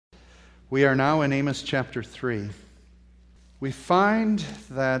We are now in Amos chapter 3. We find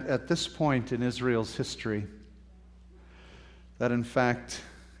that at this point in Israel's history, that in fact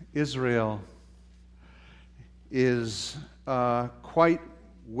Israel is quite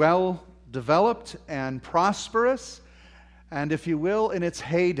well developed and prosperous, and if you will, in its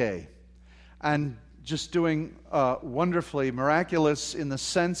heyday, and just doing wonderfully miraculous in the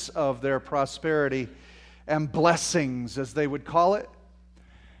sense of their prosperity and blessings, as they would call it.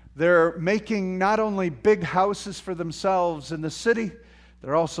 They're making not only big houses for themselves in the city,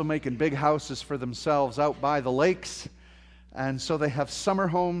 they're also making big houses for themselves out by the lakes. And so they have summer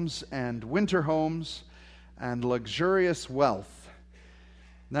homes and winter homes and luxurious wealth.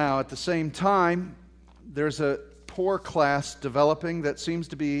 Now, at the same time, there's a poor class developing that seems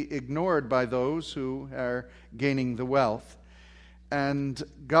to be ignored by those who are gaining the wealth. And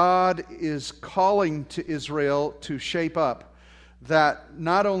God is calling to Israel to shape up that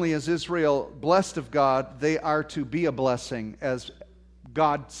not only is Israel blessed of God, they are to be a blessing, as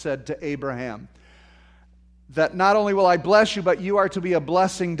God said to Abraham. That not only will I bless you, but you are to be a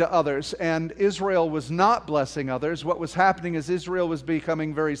blessing to others. And Israel was not blessing others. What was happening is Israel was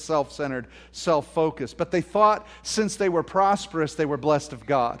becoming very self-centered, self-focused. But they thought since they were prosperous, they were blessed of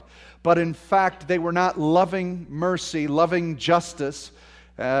God. But in fact, they were not loving mercy, loving justice,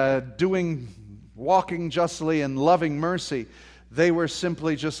 walking justly and loving mercy. They were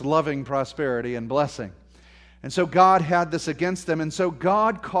simply just loving prosperity and blessing. And so God had this against them. And so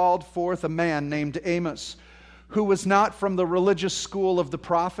God called forth a man named Amos, who was not from the religious school of the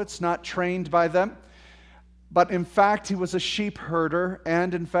prophets, not trained by them. But in fact, he was a sheep herder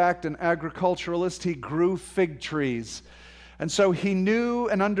and in fact an agriculturalist. He grew fig trees. And so he knew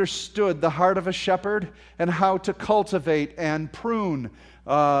and understood the heart of a shepherd and how to cultivate and prune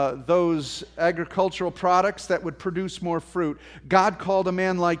those agricultural products that would produce more fruit. God called a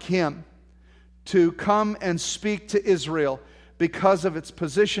man like him to come and speak to Israel because of its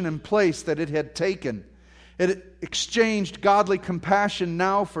position and place that it had taken. It exchanged godly compassion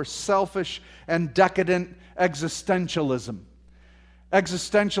now for selfish and decadent existentialism.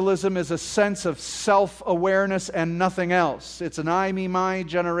 Existentialism is a sense of self-awareness and nothing else. It's an I, me, my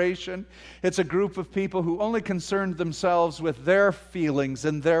generation. It's a group of people who only concerned themselves with their feelings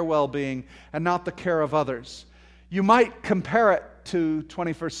and their well-being and not the care of others. You might compare it to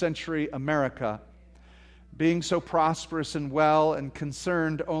 21st century America, being so prosperous and well and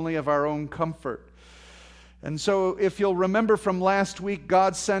concerned only of our own comfort. And so if you'll remember from last week,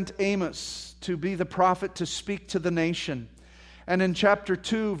 God sent Amos to be the prophet to speak to the nation. And in chapter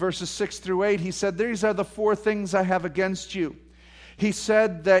 2, verses 6 through 8, he said, "These are the 4 things I have against you." He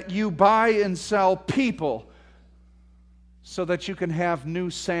said that you buy and sell people so that you can have new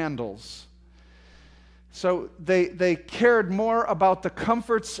sandals. So they cared more about the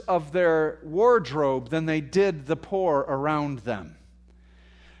comforts of their wardrobe than they did the poor around them.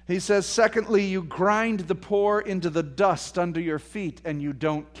 He says, secondly, you grind the poor into the dust under your feet and you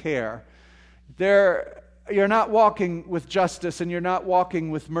don't care. You're not walking with justice and you're not walking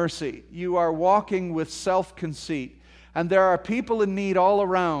with mercy. You are walking with self-conceit. And there are people in need all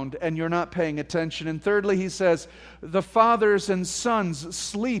around and you're not paying attention. And thirdly, he says, the fathers and sons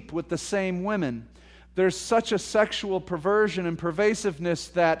sleep with the same women. There's such a sexual perversion and pervasiveness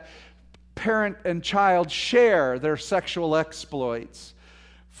that parent and child share their sexual exploits.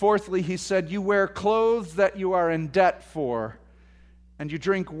 Fourthly, he said, you wear clothes that you are in debt for, and you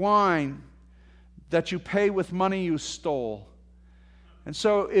drink wine that you pay with money you stole. And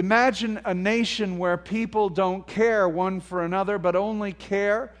so imagine a nation where people don't care one for another, but only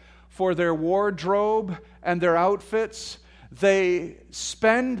care for their wardrobe and their outfits. They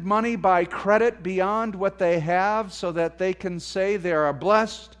spend money by credit beyond what they have so that they can say they are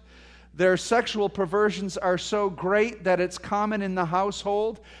blessed. Their sexual perversions are so great that it's common in the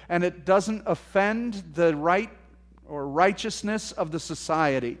household and it doesn't offend the right or righteousness of the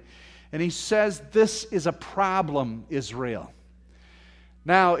society. And he says, this is a problem, Israel.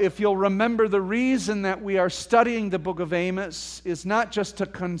 Now, if you'll remember, the reason that we are studying the book of Amos is not just to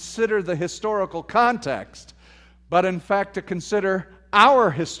consider the historical context, but in fact to consider our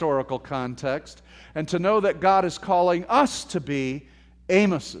historical context and to know that God is calling us to be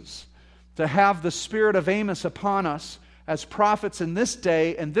Amoses, to have the spirit of Amos upon us as prophets in this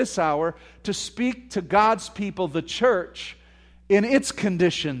day and this hour to speak to God's people, the church, in its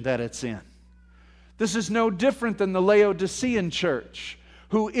condition that it's in. This is no different than the Laodicean church,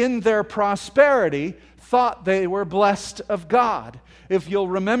 who in their prosperity thought they were blessed of God. If you'll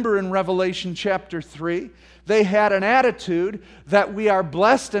remember in Revelation chapter 3, they had an attitude that we are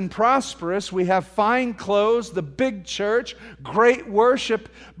blessed and prosperous. We have fine clothes, the big church, great worship.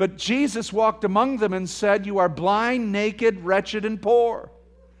 But Jesus walked among them and said, you are blind, naked, wretched, and poor.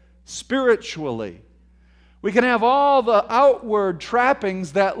 Spiritually. We can have all the outward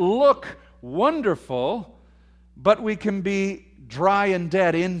trappings that look wonderful, but we can be dry and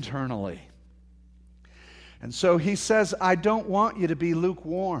dead internally. And so he says, I don't want you to be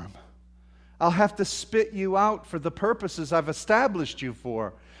lukewarm. I'll have to spit you out for the purposes I've established you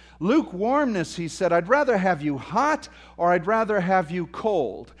for. Lukewarmness, he said, I'd rather have you hot or I'd rather have you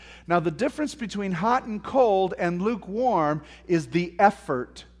cold. Now, the difference between hot and cold and lukewarm is the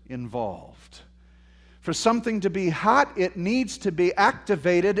effort involved. For something to be hot, it needs to be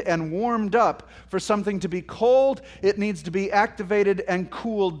activated and warmed up. For something to be cold, it needs to be activated and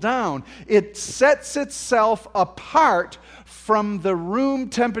cooled down. It sets itself apart from the room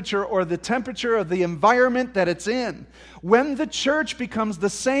temperature or the temperature of the environment that it's in. When the church becomes the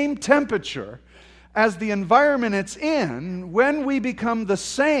same temperature as the environment it's in, when we become the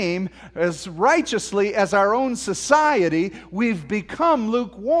same as righteously as our own society, we've become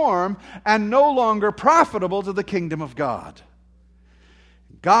lukewarm and no longer profitable to the kingdom of God.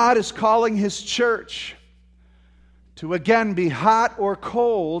 God is calling His church to again be hot or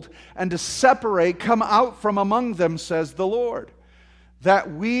cold and to separate, come out from among them, says the Lord,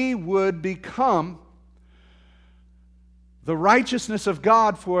 that we would become the righteousness of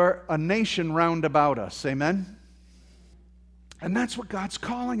God for a nation round about us. Amen? And that's what God's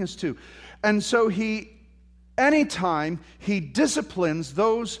calling us to. And so anytime He disciplines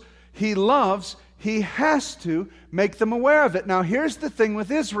those He loves, He has to make them aware of it. Now, here's the thing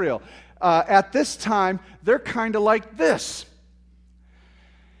with Israel. At this time, they're kind of like this.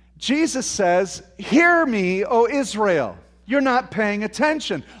 Jesus says, hear me, O Israel. You're not paying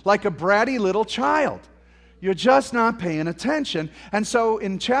attention, like a bratty little child. You're just not paying attention. And so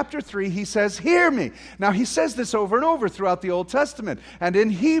in chapter 3, he says, hear me. Now, he says this over and over throughout the Old Testament. And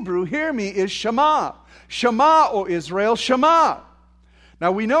in Hebrew, hear me is Shema. Shema, O Israel, Shema.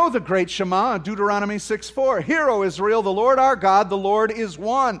 Now, we know the great Shema, Deuteronomy 6:4. Hear, O Israel, the Lord our God, the Lord is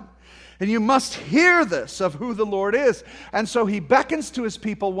one. And you must hear this of who the Lord is. And so he beckons to his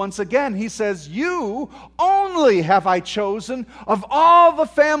people once again. He says, you only have I chosen of all the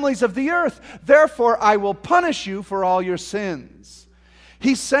families of the earth. Therefore, I will punish you for all your sins.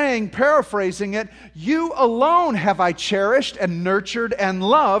 He's saying, paraphrasing it, you alone have I cherished and nurtured and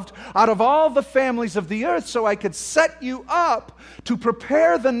loved out of all the families of the earth, so I could set you up to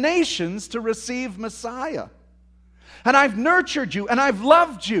prepare the nations to receive Messiah. And I've nurtured you, and I've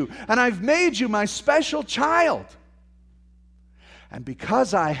loved you, and I've made you my special child. And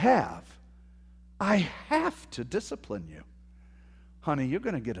because I have to discipline you. Honey, you're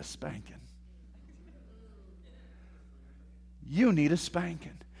going to get a spanking. You need a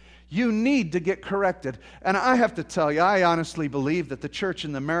spanking. You need to get corrected. And I have to tell you, I honestly believe that the church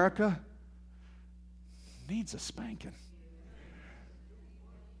in America needs a spanking.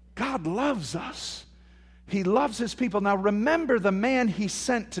 God loves us. He loves His people. Now remember the man He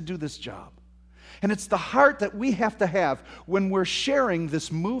sent to do this job. And it's the heart that we have to have when we're sharing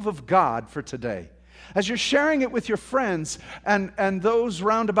this move of God for today. As you're sharing it with your friends and those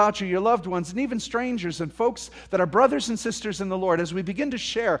round about you, your loved ones, and even strangers and folks that are brothers and sisters in the Lord, as we begin to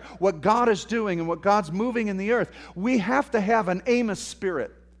share what God is doing and what God's moving in the earth, we have to have an Amos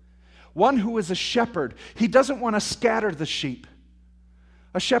spirit. One who is a shepherd. He doesn't want to scatter the sheep.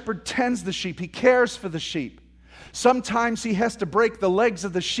 A shepherd tends the sheep. He cares for the sheep. Sometimes he has to break the legs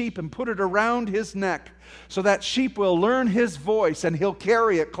of the sheep and put it around his neck so that sheep will learn his voice and he'll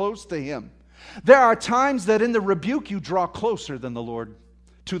carry it close to him. There are times that in the rebuke you draw closer than the Lord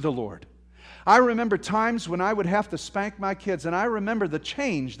to the Lord. I remember times when I would have to spank my kids, and I remember the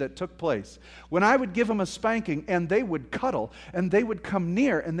change that took place. When I would give them a spanking, and they would cuddle, and they would come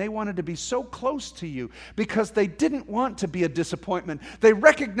near, and they wanted to be so close to you because they didn't want to be a disappointment. They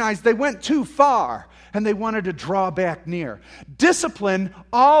recognized they went too far, and they wanted to draw back near. Discipline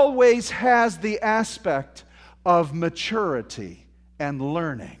always has the aspect of maturity and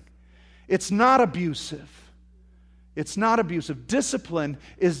learning. It's not abusive. It's not abusive. Discipline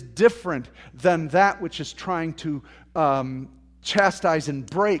is different than that which is trying to chastise and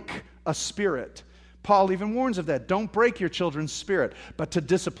break a spirit. Paul even warns of that. Don't break your children's spirit, but to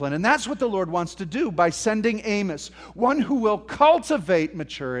discipline. And that's what the Lord wants to do by sending Amos, one who will cultivate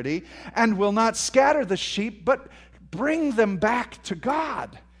maturity and will not scatter the sheep, but bring them back to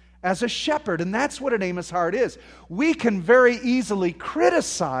God as a shepherd. And that's what an Amos heart is. We can very easily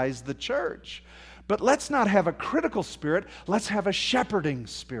criticize the church. But let's not have a critical spirit. Let's have a shepherding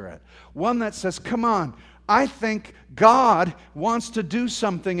spirit. One that says, come on, I think God wants to do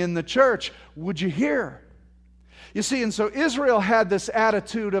something in the church. Would you hear? You see, and so Israel had this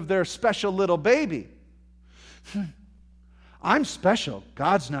attitude of their special little baby. I'm special.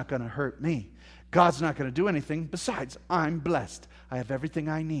 God's not going to hurt me. God's not going to do anything. Besides, I'm blessed. I have everything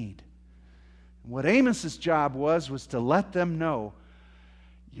I need. What Amos's job was to let them know,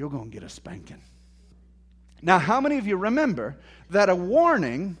 you're going to get a spanking. Now, how many of you remember that a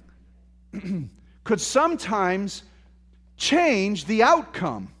warning could sometimes change the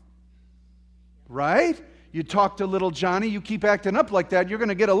outcome? Right? You talk to little Johnny, you keep acting up like that, you're going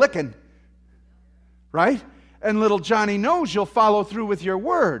to get a licking. Right? And little Johnny knows you'll follow through with your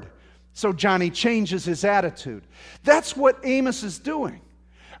word. So Johnny changes his attitude. That's what Amos is doing.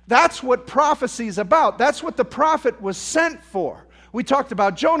 That's what prophecy is about. That's what the prophet was sent for. We talked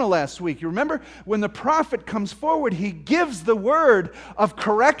about Jonah last week. You remember? When the prophet comes forward, he gives the word of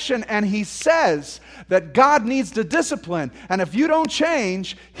correction and he says that God needs to discipline. And if you don't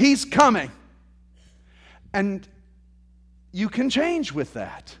change, he's coming. And you can change with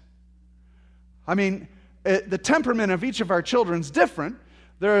that. I mean, the temperament of each of our children is different.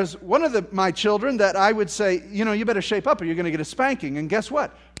 There's one of my children that I would say, you better shape up or you're going to get a spanking. And guess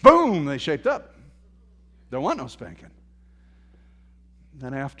what? Boom, they shaped up. Don't want no spanking.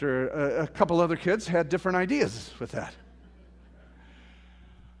 Then after a couple other kids had different ideas with that.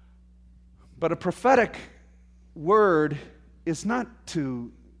 But a prophetic word is not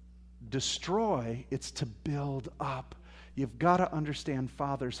to destroy, it's to build up. You've got to understand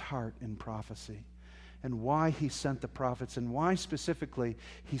Father's heart in prophecy and why he sent the prophets and why specifically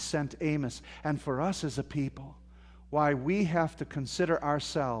he sent Amos. And for us as a people, why we have to consider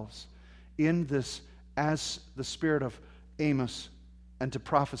ourselves in this as the spirit of Amos and to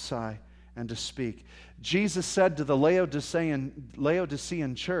prophesy and to speak. Jesus said to the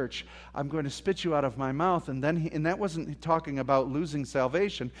Laodicean church, I'm going to spit you out of my mouth. And that wasn't talking about losing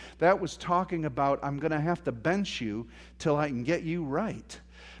salvation. That was talking about, I'm going to have to bench you till I can get you right.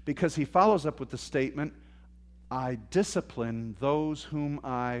 Because he follows up with the statement, I discipline those whom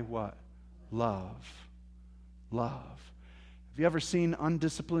I what? Love. Love. Have you ever seen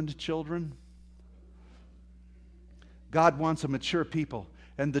undisciplined children? God wants a mature people.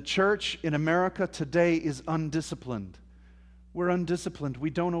 And the church in America today is undisciplined. We're undisciplined. We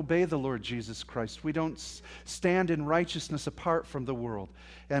don't obey the Lord Jesus Christ. We don't stand in righteousness apart from the world.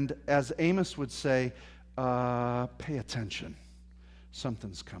 And as Amos would say, pay attention.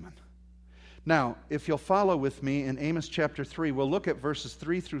 Something's coming. Now, if you'll follow with me in Amos chapter 3, we'll look at verses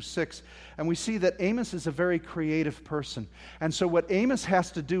 3 through 6, and we see that Amos is a very creative person. And so what Amos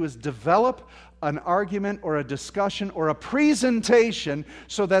has to do is develop an argument or a discussion or a presentation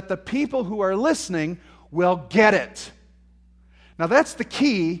so that the people who are listening will get it. Now, that's the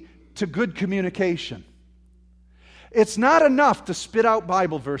key to good communication. It's not enough to spit out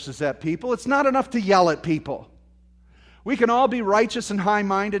Bible verses at people. It's not enough to yell at people. We can all be righteous and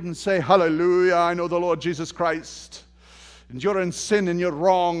high-minded and say, hallelujah, I know the Lord Jesus Christ. And you're in sin and you're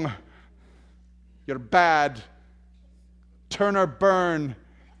wrong. You're bad. Turn or burn.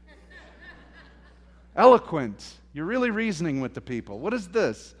 Eloquent. You're really reasoning with the people. What is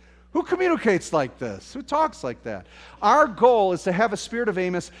this? Who communicates like this? Who talks like that? Our goal is to have a spirit of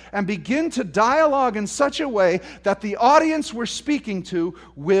Amos and begin to dialogue in such a way that the audience we're speaking to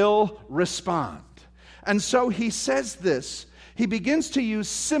will respond. And so he says this. He begins to use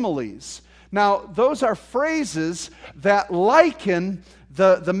similes. Now, those are phrases that liken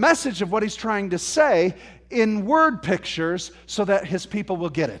the message of what he's trying to say in word pictures so that his people will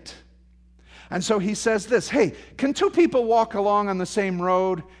get it. And so he says this, hey, can two people walk along on the same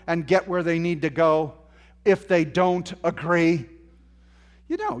road and get where they need to go if they don't agree?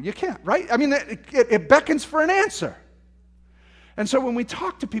 You can't, right? I mean, it beckons for an answer. And so when we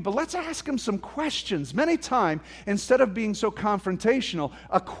talk to people, let's ask them some questions. Many times, instead of being so confrontational,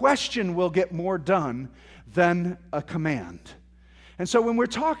 a question will get more done than a command. And so when we're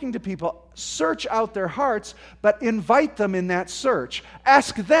talking to people, search out their hearts, but invite them in that search.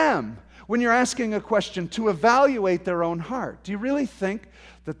 Ask them, when you're asking a question, to evaluate their own heart. Do you really think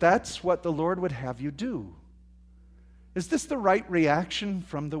that that's what the Lord would have you do? Is this the right reaction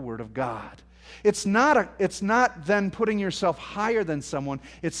from the Word of God? It's not then putting yourself higher than someone.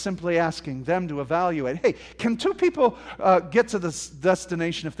 It's simply asking them to evaluate. Hey, can two people get to this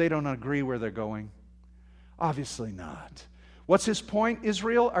destination if they don't agree where they're going? Obviously not. What's his point,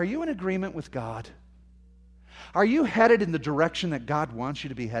 Israel? Are you in agreement with God? Are you headed in the direction that God wants you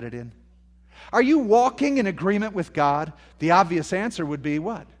to be headed in? Are you walking in agreement with God? The obvious answer would be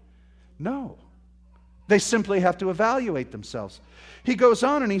what? No. They simply have to evaluate themselves. He goes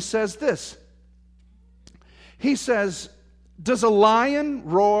on and he says this. He says, does a lion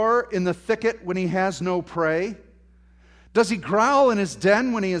roar in the thicket when he has no prey? Does he growl in his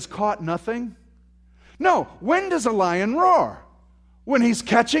den when he has caught nothing? No. When does a lion roar? When he's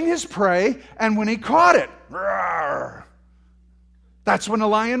catching his prey and when he caught it. Roar. That's when a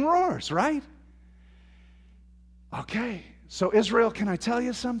lion roars, right? Okay. So Israel, can I tell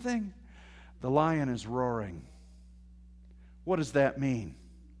you something? The lion is roaring. What does that mean?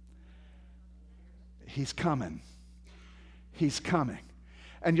 He's coming. He's coming.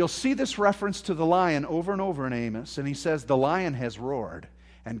 And you'll see this reference to the lion over and over in Amos. And he says, the lion has roared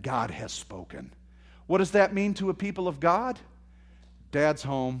and God has spoken. What does that mean to a people of God? Dad's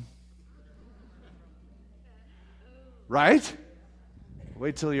home. Right?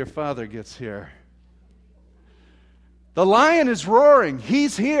 Wait till your father gets here. The lion is roaring.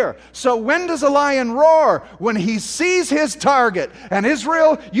 He's here. So when does a lion roar? When he sees his target. And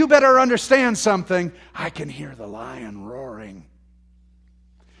Israel, you better understand something. I can hear the lion roaring.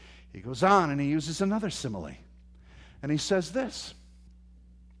 He goes on and he uses another simile. And he says this.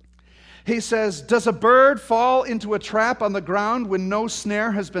 He says, does a bird fall into a trap on the ground when no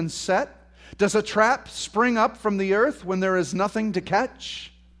snare has been set? Does a trap spring up from the earth when there is nothing to catch?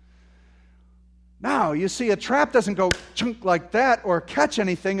 Now, you see, a trap doesn't go chunk like that or catch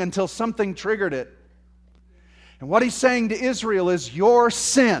anything until something triggered it. And what he's saying to Israel is, your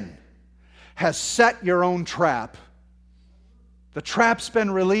sin has set your own trap. The trap's been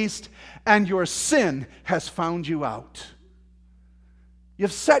released, and your sin has found you out.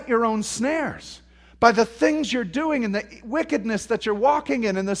 You've set your own snares by the things you're doing and the wickedness that you're walking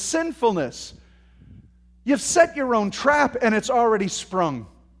in and the sinfulness. You've set your own trap, and it's already sprung.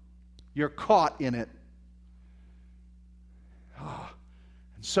 You're caught in it. And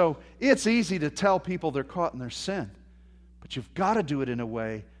so it's easy to tell people they're caught in their sin, but you've got to do it in a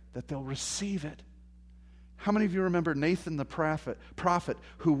way that they'll receive it. How many of you remember Nathan the prophet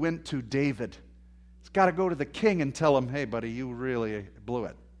who went to David? He's got to go to the king and tell him, hey, buddy, you really blew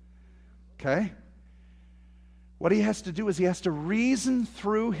it. Okay? What he has to do is he has to reason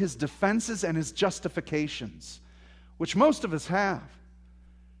through his defenses and his justifications, which most of us have.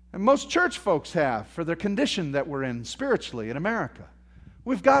 And most church folks have for the condition that we're in spiritually in America.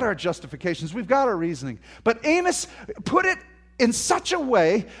 We've got our justifications. We've got our reasoning. But Amos put it in such a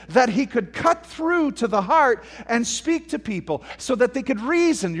way that he could cut through to the heart and speak to people so that they could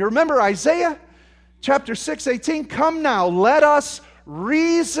reason. You remember Isaiah chapter 6:18? Come now, let us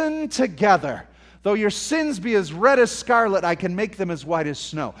reason together. Though your sins be as red as scarlet, I can make them as white as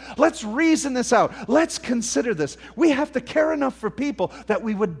snow. Let's reason this out. Let's consider this. We have to care enough for people that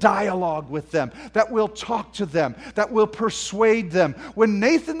we would dialogue with them, that we'll talk to them, that we'll persuade them. When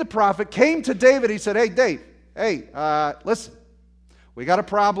Nathan the prophet came to David, he said, hey, Dave, listen, we got a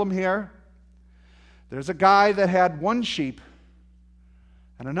problem here. There's a guy that had one sheep,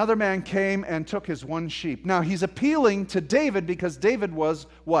 and another man came and took his one sheep. Now, he's appealing to David because David was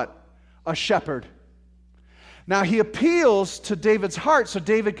what? A shepherd. Now he appeals to David's heart so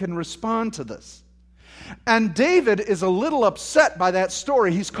David can respond to this. And David is a little upset by that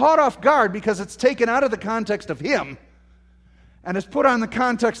story. He's caught off guard because it's taken out of the context of him and is put on the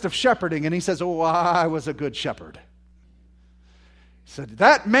context of shepherding. And he says, oh, I was a good shepherd. He said,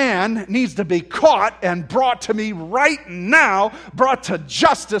 that man needs to be caught and brought to me right now, brought to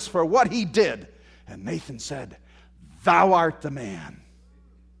justice for what he did. And Nathan said, thou art the man.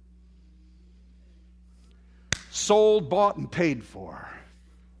 Sold, bought, and paid for.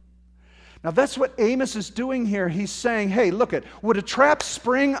 Now that's what Amos is doing here. He's saying, hey, look it, would a trap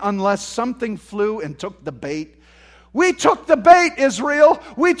spring unless something flew and took the bait? We took the bait, Israel.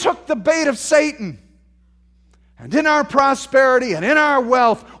 We took the bait of Satan. And in our prosperity and in our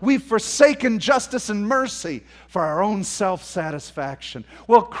wealth, we've forsaken justice and mercy for our own self-satisfaction.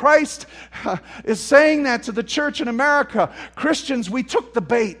 Well, Christ is saying that to the church in America. Christians, we took the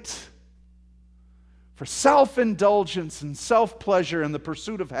bait for self-indulgence and self-pleasure in the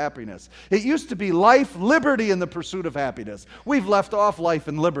pursuit of happiness. It used to be life, liberty, and the pursuit of happiness. We've left off life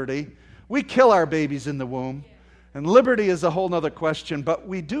and liberty. We kill our babies in the womb. And liberty is a whole other question, but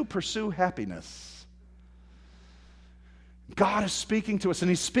we do pursue happiness. God is speaking to us, and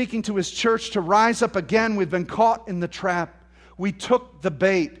He's speaking to His church to rise up again. We've been caught in the trap. We took the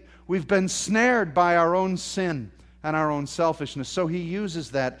bait. We've been snared by our own sin. and our own selfishness. So he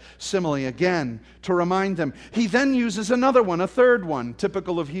uses that simile again to remind them. He then uses another one, a third one,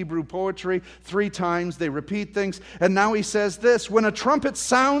 typical of Hebrew poetry. 3 times they repeat things. And now he says this, when a trumpet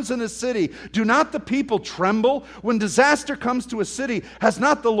sounds in a city, do not the people tremble? When disaster comes to a city, has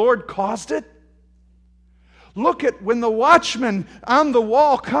not the Lord caused it? Look at when the watchmen on the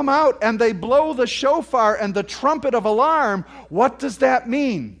wall come out and they blow the shofar and the trumpet of alarm. What does that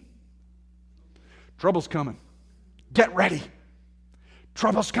mean? Trouble's coming. Get ready.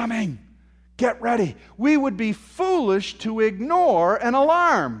 Trouble's coming. Get ready. We would be foolish to ignore an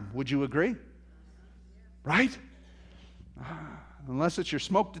alarm. Would you agree? Right? Unless it's your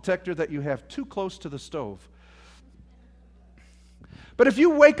smoke detector that you have too close to the stove. But if you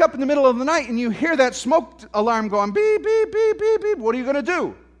wake up in the middle of the night and you hear that smoke alarm going beep, beep, beep, beep, beep, what are you going to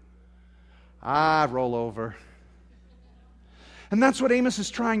do? Roll over. And that's what Amos is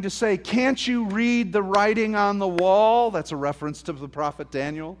trying to say. Can't you read the writing on the wall? That's a reference to the prophet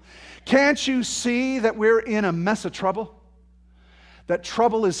Daniel. Can't you see that we're in a mess of trouble? That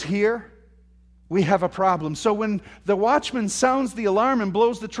trouble is here? We have a problem. So when the watchman sounds the alarm and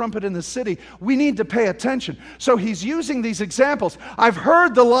blows the trumpet in the city, we need to pay attention. So he's using these examples. I've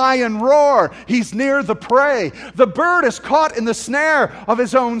heard the lion roar. He's near the prey. The bird is caught in the snare of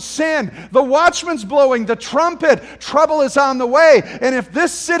his own sin. The watchman's blowing the trumpet. Trouble is on the way. And if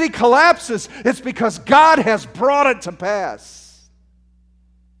this city collapses, it's because God has brought it to pass.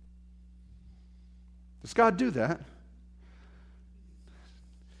 Does God do that?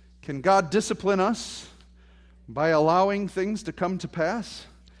 Can God discipline us by allowing things to come to pass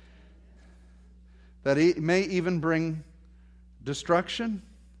that He may even bring destruction?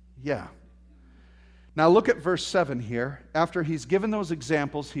 Yeah. Now look at verse 7 here. After he's given those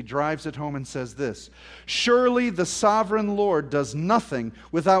examples, he drives it home and says this, surely the sovereign Lord does nothing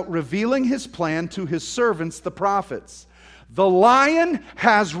without revealing His plan to His servants, the prophets. The lion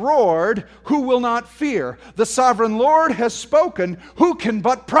has roared, who will not fear? The sovereign Lord has spoken, who can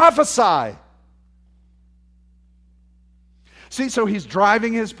but prophesy? See, so he's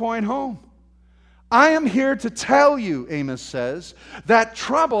driving his point home. I am here to tell you, Amos says, that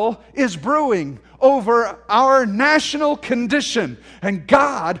trouble is brewing over our national condition. And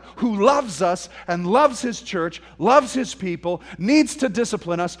God, who loves us and loves His church, loves His people, needs to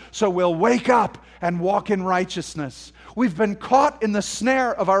discipline us so we'll wake up and walk in righteousness. We've been caught in the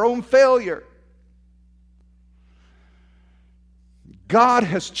snare of our own failure. God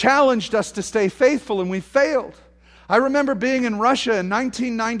has challenged us to stay faithful, and we failed. I remember being in Russia in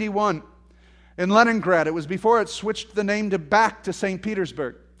 1991 in Leningrad. It was before it switched the name back to St.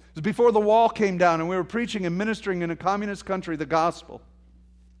 Petersburg. It was before the wall came down and we were preaching and ministering in a communist country the gospel.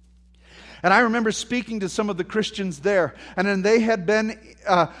 And I remember speaking to some of the Christians there, and then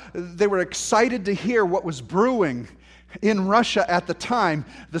they were excited to hear what was brewing in Russia at the time,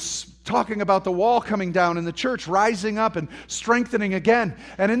 talking about the wall coming down and the church rising up and strengthening again.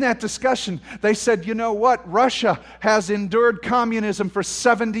 And in that discussion, they said, you know what? Russia has endured communism for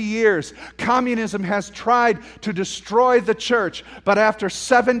 70 years. Communism has tried to destroy the church, but after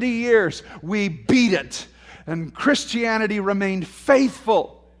 70 years, we beat it. And Christianity remained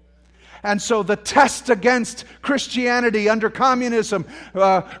faithful. And so the test against Christianity under communism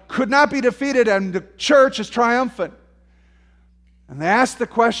could not be defeated, and the church is triumphant. And they asked the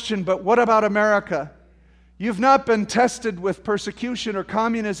question, but what about America? You've not been tested with persecution or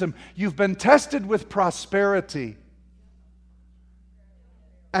communism. You've been tested with prosperity.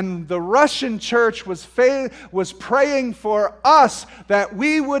 And the Russian church was praying for us that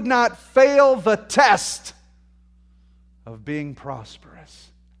we would not fail the test of being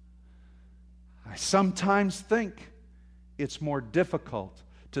prosperous. I sometimes think it's more difficult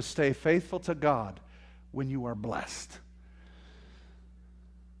to stay faithful to God when you are blessed.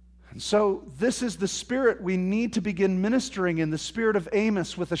 And so this is the spirit we need to begin ministering in, the spirit of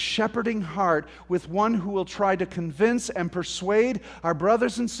Amos, with a shepherding heart, with one who will try to convince and persuade our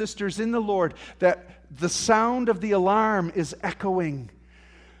brothers and sisters in the Lord that the sound of the alarm is echoing,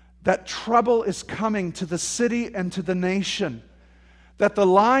 that trouble is coming to the city and to the nation, that the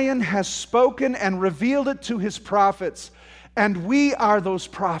lion has spoken and revealed it to his prophets, and we are those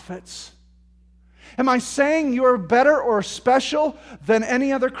prophets. Am I saying you're better or special than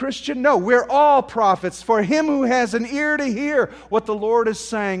any other Christian? No, we're all prophets. For him who has an ear to hear what the Lord is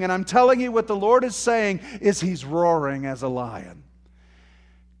saying. And I'm telling you what the Lord is saying is He's roaring as a lion.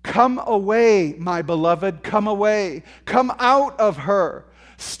 Come away, my beloved, come away. Come out of her.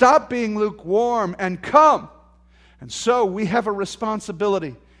 Stop being lukewarm and come. And so we have a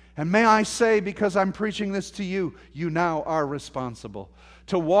responsibility. And may I say, because I'm preaching this to you, you now are responsible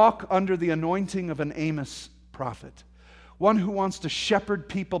to walk under the anointing of an Amos prophet. prophet. One who wants to shepherd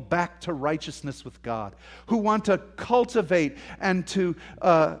people back to righteousness with God, who want to cultivate and to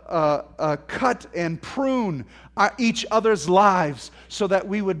cut and prune each other's lives so that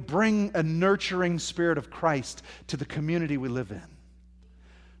we would bring a nurturing spirit of Christ to the community we live in.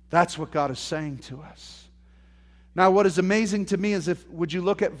 That's what God is saying to us. Now, what is amazing to me is would you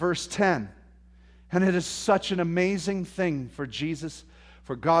look at verse 10? And it is such an amazing thing for Jesus,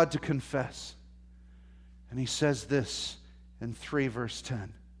 for God to confess. And he says this in 3 verse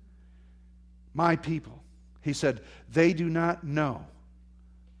 10. My people, he said, they do not know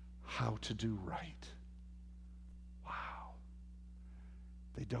how to do right. Wow.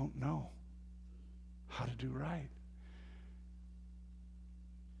 They don't know how to do right.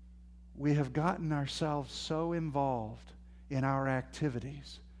 We have gotten ourselves so involved in our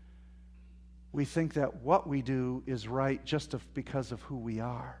activities. We think that what we do is right just because of who we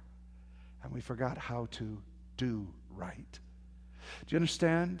are. And we forgot how to do right. Do you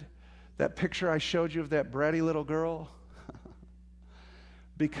understand that picture I showed you of that bratty little girl?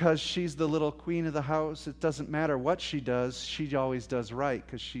 Because she's the little queen of the house, it doesn't matter what she does, she always does right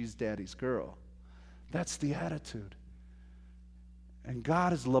because she's daddy's girl. That's the attitude. And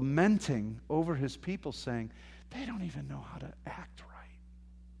God is lamenting over his people saying, they don't even know how to act right.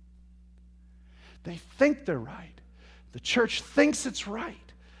 They think they're right. The church thinks it's right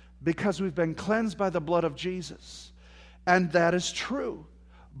because we've been cleansed by the blood of Jesus. And that is true.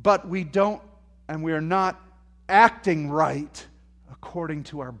 But we don't, and we are not acting right according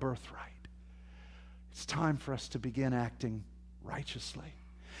to our birthright. It's time for us to begin acting righteously.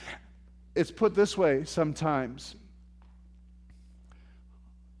 It's put this way sometimes.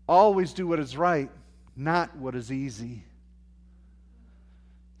 Always do what is right, not what is easy.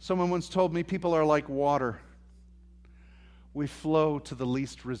 Someone once told me people are like water. We flow to the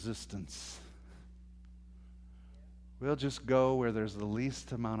least resistance. We'll just go where there's the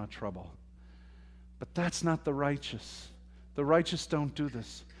least amount of trouble. But that's not the righteous. The righteous don't do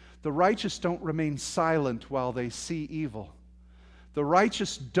this. The righteous don't remain silent while they see evil. The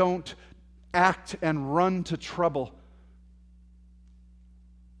righteous don't act and run to trouble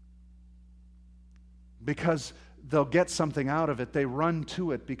because they'll get something out of it. They run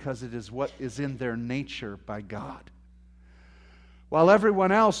to it because it is what is in their nature by God. While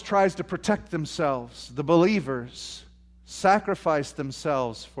everyone else tries to protect themselves, the believers sacrifice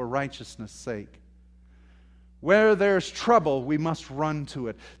themselves for righteousness' sake. Where there's trouble, we must run to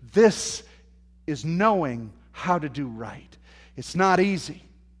it. This is knowing how to do right. It's not easy,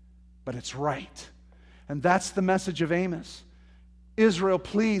 but it's right. And that's the message of Amos. Israel,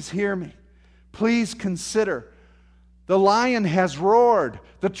 please hear me. Please consider. The lion has roared.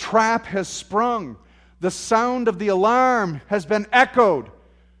 The trap has sprung. The sound of the alarm has been echoed.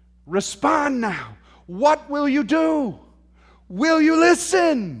 Respond now. What will you do? Will you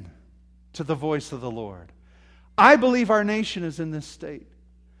listen to the voice of the Lord? I believe our nation is in this state.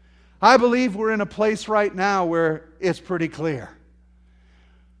 I believe we're in a place right now where it's pretty clear.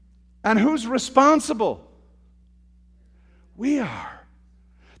 And who's responsible? We are.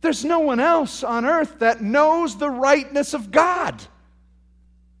 There's no one else on earth that knows the rightness of God.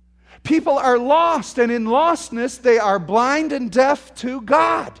 People are lost, and in lostness, they are blind and deaf to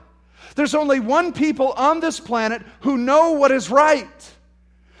God. There's only one people on this planet who know what is right.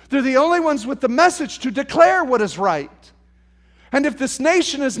 They're the only ones with the message to declare what is right. And if this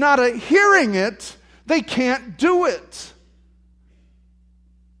nation is not hearing it, they can't do it.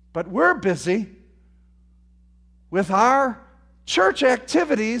 But we're busy with our church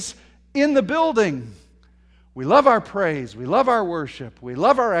activities in the building. We love our praise. We love our worship. We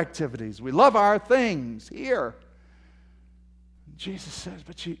love our activities. We love our things here. Jesus says,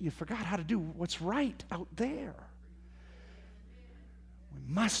 but you forgot how to do what's right out there.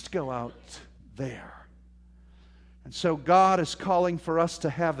 We must go out there. And so God is calling for us to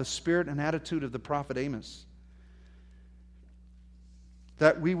have the spirit and attitude of the prophet Amos.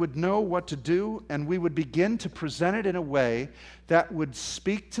 That we would know what to do, and we would begin to present it in a way that would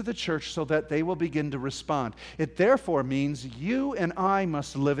speak to the church so that they will begin to respond. It therefore means you and I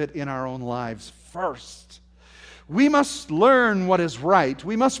must live it in our own lives first. We must learn what is right.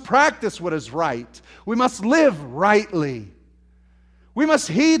 We must practice what is right. We must live rightly. We must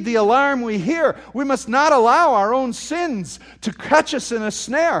heed the alarm we hear. We must not allow our own sins to catch us in a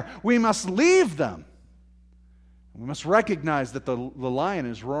snare. We must leave them. We must recognize that the lion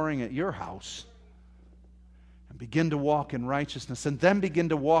is roaring at your house and begin to walk in righteousness, and then begin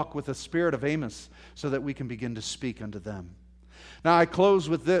to walk with the spirit of Amos so that we can begin to speak unto them. Now I close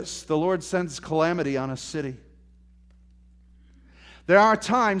with this. The Lord sends calamity on a city. There are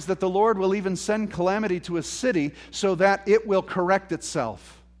times that the Lord will even send calamity to a city so that it will correct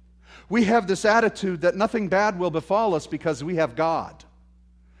itself. We have this attitude that nothing bad will befall us because we have God.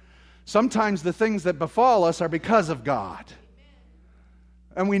 Sometimes the things that befall us are because of God.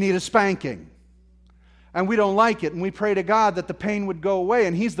 And we need a spanking. And we don't like it. And we pray to God that the pain would go away.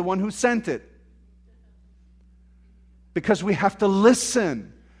 And He's the one who sent it. Because we have to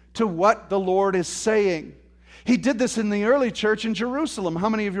listen to what the Lord is saying. He did this in the early church in Jerusalem. How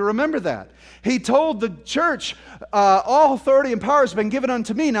many of you remember that? He told the church, all authority and power has been given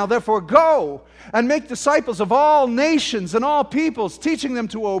unto me. Now therefore go and make disciples of all nations and all peoples, teaching them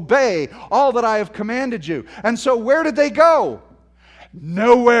to obey all that I have commanded you. And so where did they go?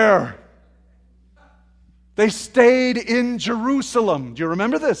 Nowhere. They stayed in Jerusalem. Do you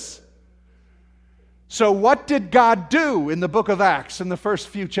remember this? So what did God do in the book of Acts in the first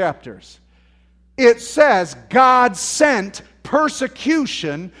few chapters? It says God sent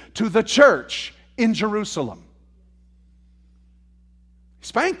persecution to the church in Jerusalem. He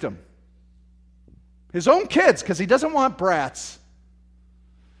spanked them. His own kids, because He doesn't want brats.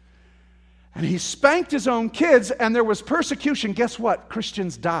 And He spanked His own kids, and there was persecution. Guess what?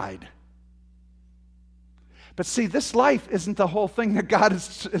 Christians died. But see, this life isn't the whole thing that God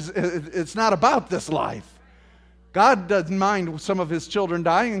is. It's not about this life. God doesn't mind some of His children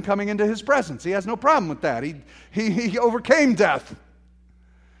dying and coming into His presence. He has no problem with that. He overcame death.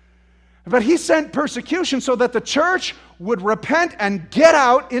 But He sent persecution so that the church would repent and get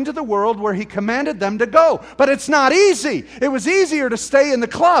out into the world where He commanded them to go. But it's not easy. It was easier to stay in the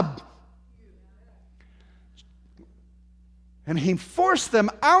club. And He forced them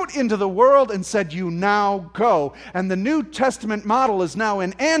out into the world and said, you now go. And the New Testament model is now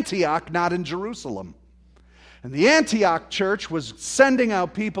in Antioch, not in Jerusalem. And the Antioch church was sending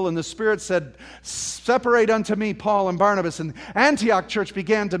out people, and the Spirit said, separate unto me Paul and Barnabas. And the Antioch church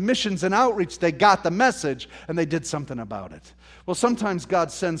began to missions and outreach. They got the message, and they did something about it. Well, sometimes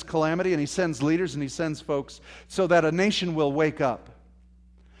God sends calamity, and He sends leaders, and He sends folks so that a nation will wake up.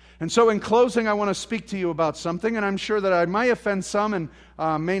 And so in closing, I want to speak to you about something, and I'm sure that I might offend some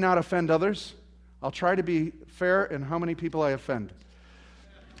and may not offend others. I'll try to be fair in how many people I offend.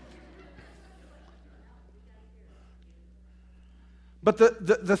 But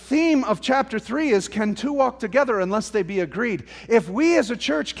the theme of chapter 3 is, can two walk together unless they be agreed? If we as a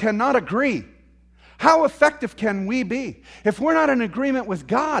church cannot agree, how effective can we be? If we're not in agreement with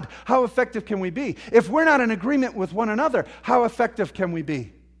God, how effective can we be? If we're not in agreement with one another, how effective can we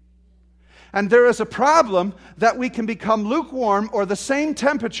be? And there is a problem that we can become lukewarm or the same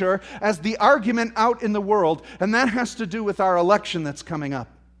temperature as the argument out in the world, and that has to do with our election that's coming up.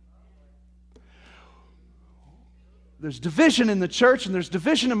 There's division in the church, and there's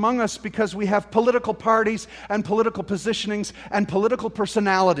division among us because we have political parties and political positionings and political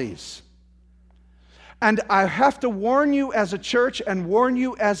personalities. And I have to warn you as a church and warn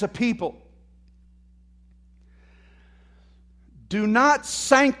you as a people. Do not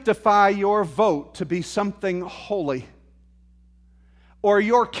sanctify your vote to be something holy. Or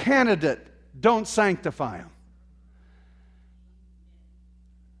your candidate, don't sanctify him.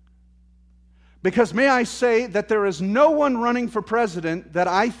 Because may I say that there is no one running for president that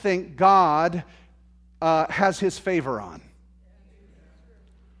I think God has His favor on.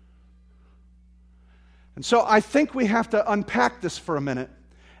 And so I think we have to unpack this for a minute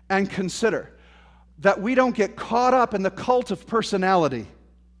and consider that we don't get caught up in the cult of personality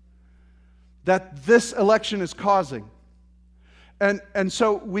that this election is causing. And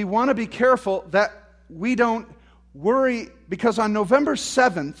so we want to be careful that we don't worry, because on November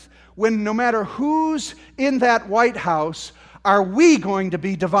 7th, when no matter who's in that White House, are we going to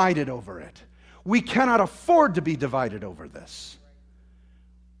be divided over it? We cannot afford to be divided over this.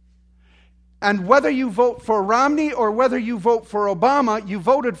 And whether you vote for Romney or whether you vote for Obama, you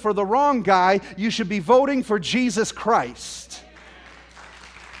voted for the wrong guy. You should be voting for Jesus Christ.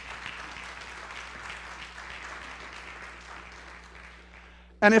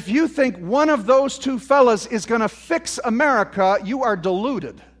 And if you think one of those two fellas is going to fix America, you are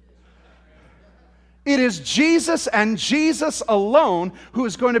deluded. It is Jesus and Jesus alone who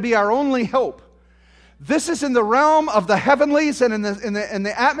is going to be our only hope. This is in the realm of the heavenlies and in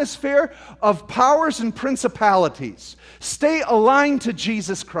the atmosphere of powers and principalities. Stay aligned to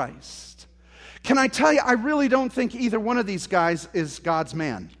Jesus Christ. Can I tell you, I really don't think either one of these guys is God's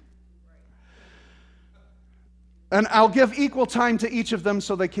man. And I'll give equal time to each of them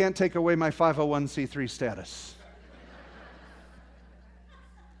so they can't take away my 501c3 status.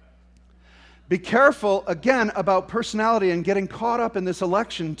 Be careful, again, about personality and getting caught up in this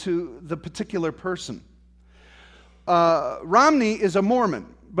election to the particular person. Romney is a Mormon,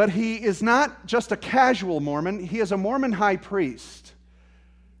 but he is not just a casual Mormon. He is a Mormon high priest.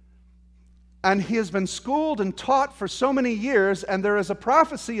 And he has been schooled and taught for so many years, and there is a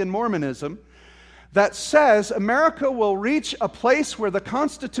prophecy in Mormonism that says America will reach a place where the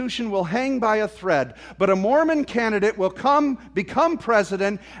Constitution will hang by a thread, but a Mormon candidate will become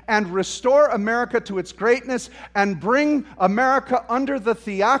president and restore America to its greatness and bring America under the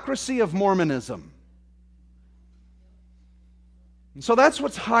theocracy of Mormonism. And so that's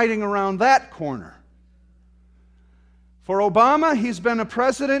what's hiding around that corner. For Obama, he's been a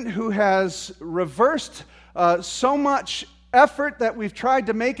president who has reversed so much effort that we've tried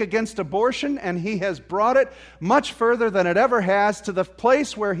to make against abortion, and he has brought it much further than it ever has, to the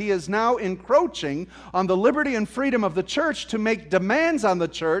place where he is now encroaching on the liberty and freedom of the church to make demands on the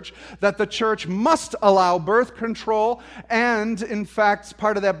church that the church must allow birth control, and in fact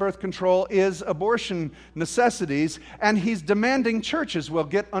part of that birth control is abortion necessities, and he's demanding churches will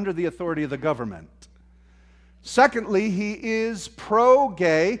get under the authority of the government. Secondly, he is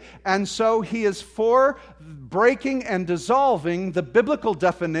pro-gay, and so he is for breaking and dissolving the biblical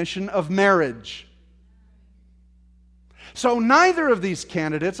definition of marriage. So neither of these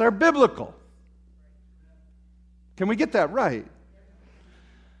candidates are biblical. Can we get that right?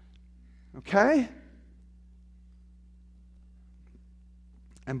 Okay?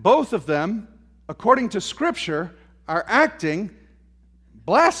 And both of them, according to Scripture, are acting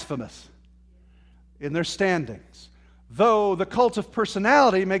blasphemous in their standings, though the cult of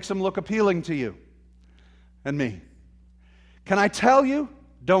personality makes them look appealing to you and me. Can I tell you,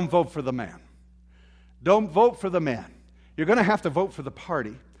 don't vote for the man. Don't vote for the man. You're going to have to vote for the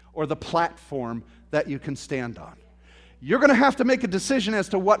party or the platform that you can stand on. You're going to have to make a decision as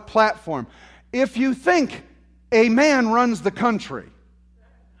to what platform. If you think a man runs the country,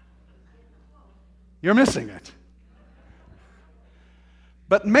 you're missing it.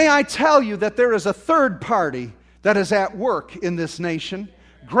 But may I tell you that there is a third party that is at work in this nation,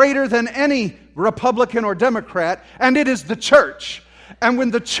 greater than any Republican or Democrat, and it is the church. And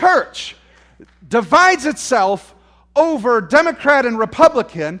when the church divides itself over Democrat and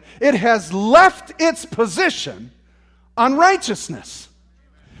Republican, it has left its position on righteousness.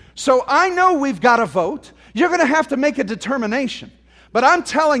 So I know we've got to vote. You're going to have to make a determination. But I'm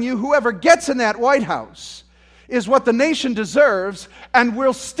telling you, whoever gets in that White House is what the nation deserves, and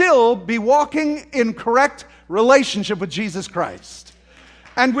will still be walking in correct relationship with Jesus Christ.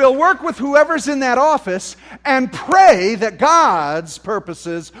 And we'll work with whoever's in that office and pray that God's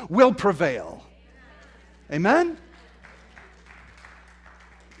purposes will prevail. Amen?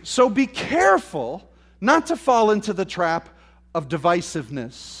 So be careful not to fall into the trap of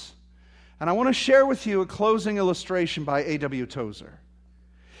divisiveness. And I want to share with you a closing illustration by A.W. Tozer.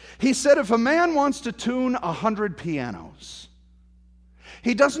 He said, if a man wants to tune 100 pianos,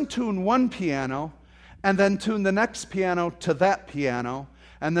 he doesn't tune one piano and then tune the next piano to that piano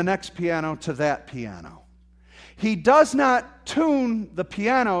and the next piano to that piano. He does not tune the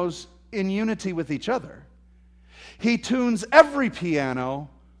pianos in unity with each other. He tunes every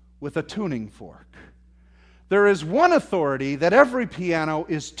piano with a tuning fork. There is one authority that every piano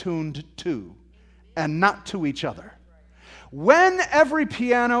is tuned to, and not to each other. When every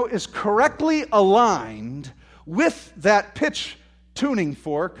piano is correctly aligned with that pitch tuning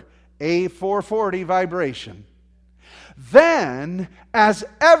fork, a 440 vibration, then as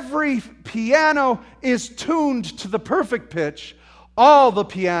every piano is tuned to the perfect pitch, all the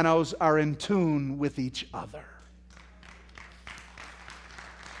pianos are in tune with each other.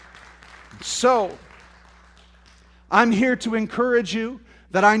 So, I'm here to encourage you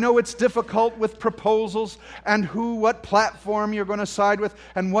that I know it's difficult with proposals and what platform you're going to side with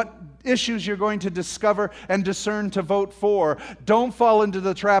and what issues you're going to discover and discern to vote for. Don't fall into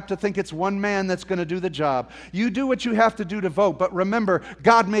the trap to think it's one man that's going to do the job. You do what you have to do to vote, but remember,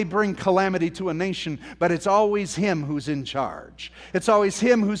 God may bring calamity to a nation, but it's always Him who's in charge. It's always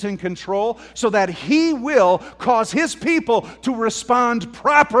Him who's in control, so that He will cause His people to respond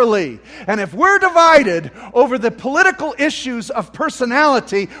properly. And if we're divided over the political issues of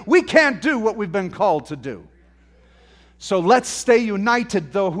personality, we can't do what we've been called to do. So let's stay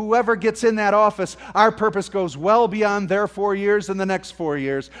united, though whoever gets in that office, our purpose goes well beyond their 4 years and the next 4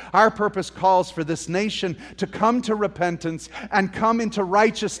 years. Our purpose calls for this nation to come to repentance and come into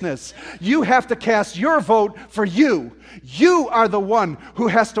righteousness. You have to cast your vote for you. You are the one who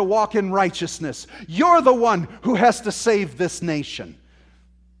has to walk in righteousness. You're the one who has to save this nation.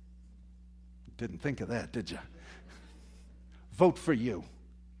 Didn't think of that, did you? Vote for you.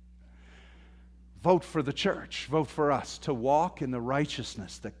 Vote for the church. Vote for us to walk in the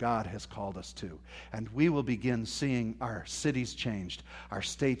righteousness that God has called us to. And we will begin seeing our cities changed, our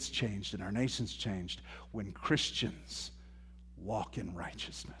states changed, and our nations changed when Christians walk in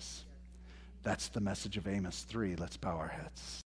righteousness. That's the message of Amos 3. Let's bow our heads.